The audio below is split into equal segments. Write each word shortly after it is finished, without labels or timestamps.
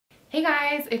Hey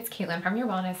guys, it's Kaitlyn from your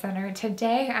Wellness Center.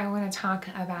 Today I want to talk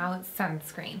about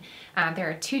sunscreen. There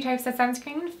are two types of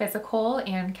sunscreen, physical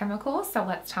and chemical, so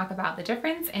let's talk about the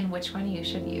difference and which one you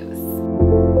should use.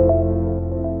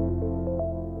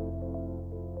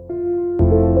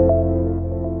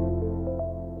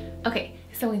 Okay,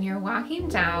 so when you're walking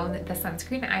down the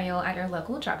sunscreen aisle at your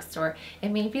local drugstore, it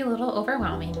may be a little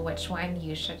overwhelming which one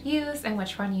you should use and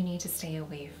which one you need to stay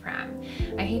away from.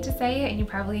 I hate to say it and you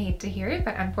probably hate to hear it,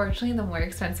 but unfortunately the more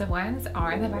expensive ones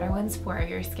are the better ones for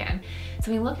your skin.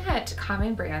 So when we look at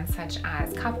common brands such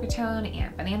as Coppertone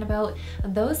and Banana Boat,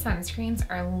 those sunscreens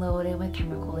are loaded with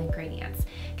chemical ingredients.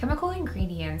 Chemical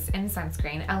ingredients in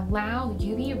sunscreen allow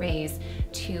UV rays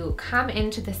to come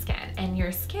into the skin, and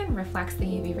your skin reflects the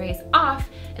UV rays off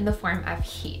in the form of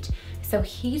heat. So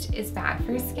heat is bad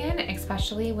for skin,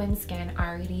 especially when skin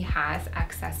already has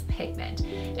excess pigment.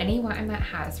 Anyone that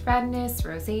has redness,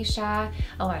 rosacea,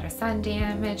 a lot of sun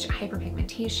damage,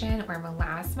 hyperpigmentation, or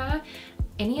melasma,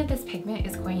 any of this pigment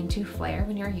is going to flare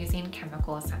when you're using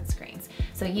chemical sunscreens.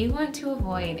 So you want to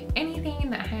avoid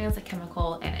anything that has a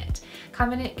chemical in it.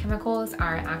 Common chemicals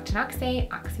are octinoxate,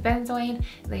 oxybenzoate.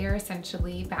 They are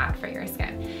essentially bad for your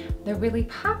skin. The really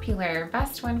popular,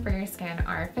 best one for your skin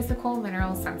are physical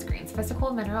mineral sunscreens.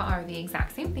 Physical mineral are the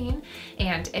exact same thing,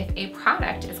 and if a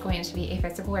product is going to be a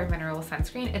physical or mineral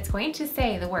sunscreen, it's going to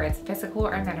say the words physical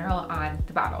or mineral on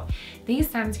the bottle. These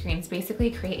sunscreens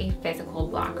basically create a physical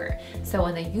blocker. So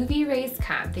when the UV rays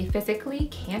come, they physically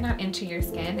cannot enter your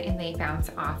skin and they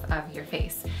bounce off of your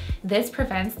face. This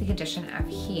prevents the addition of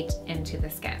heat into the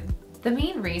skin. The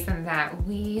main reason that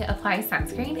we apply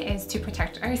sunscreen is to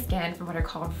protect our skin from what are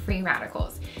called free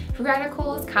radicals. Free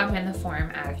radicals come in the form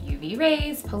of UV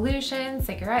rays, pollution,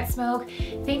 cigarette smoke.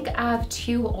 Think of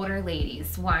two older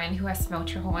ladies, one who has smoked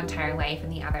her whole entire life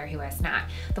and the other who has not.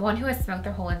 The one who has smoked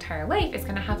their whole entire life is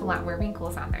going to have a lot more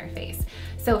wrinkles on their face.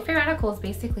 So free radicals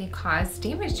basically cause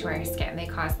damage to our skin. They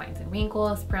cause lines and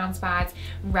wrinkles, brown spots,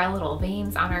 red little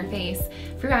veins on our face.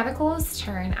 Free radicals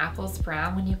turn apples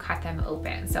brown when you cut them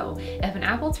open. So if an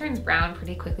apple turns brown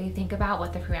pretty quickly, think about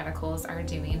what the free radicals are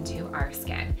doing to our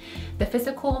skin. The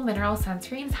physical mineral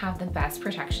sunscreens have the best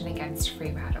protection against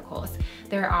free radicals.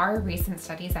 There are recent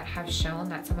studies that have shown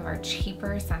that some of our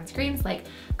cheaper sunscreens like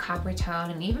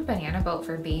Coppertone and even Banana Boat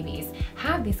for babies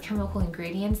have these chemical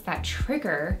ingredients that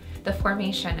trigger the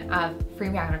formation of free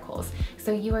radicals.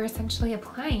 So you are essentially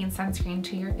applying sunscreen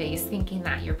to your face thinking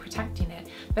that you're protecting it,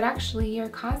 but actually you're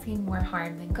causing more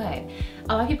harm than good.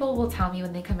 A lot of people will tell me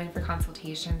when they come in for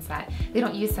consultations that they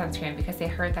don't use sunscreen because they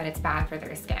heard that it's bad for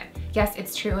their skin. Yes,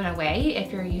 it's true in a way.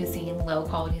 If you're using low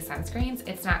quality sunscreens,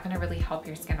 it's not going to really help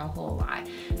your skin a whole lot.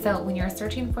 So when you're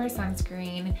searching for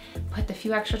sunscreen, put the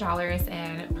few extra dollars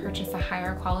in, purchase a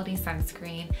higher quality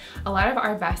sunscreen. A lot of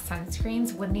our best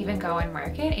sunscreens wouldn't even go on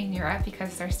market in Europe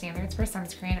because their standards for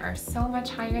sunscreen are so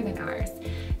much higher than ours.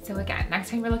 So again,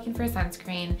 next time you're looking for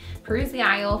sunscreen, peruse the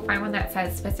aisle, find one that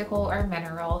says physical or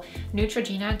mineral.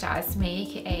 Neutrogena does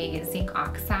make a zinc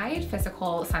oxide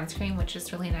physical sunscreen, which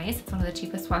is really nice. It's one of the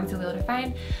cheapest ones you'll be able to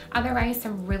find. Otherwise,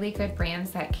 some really good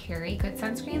brands that carry good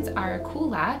sunscreens are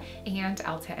Coola and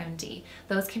EltaMD.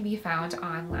 Those can be found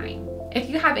online. If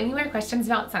you have any more questions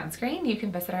about sunscreen, you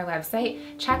can visit our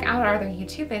website, check out our other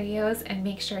YouTube videos, and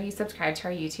make sure you subscribe to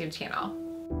our YouTube channel.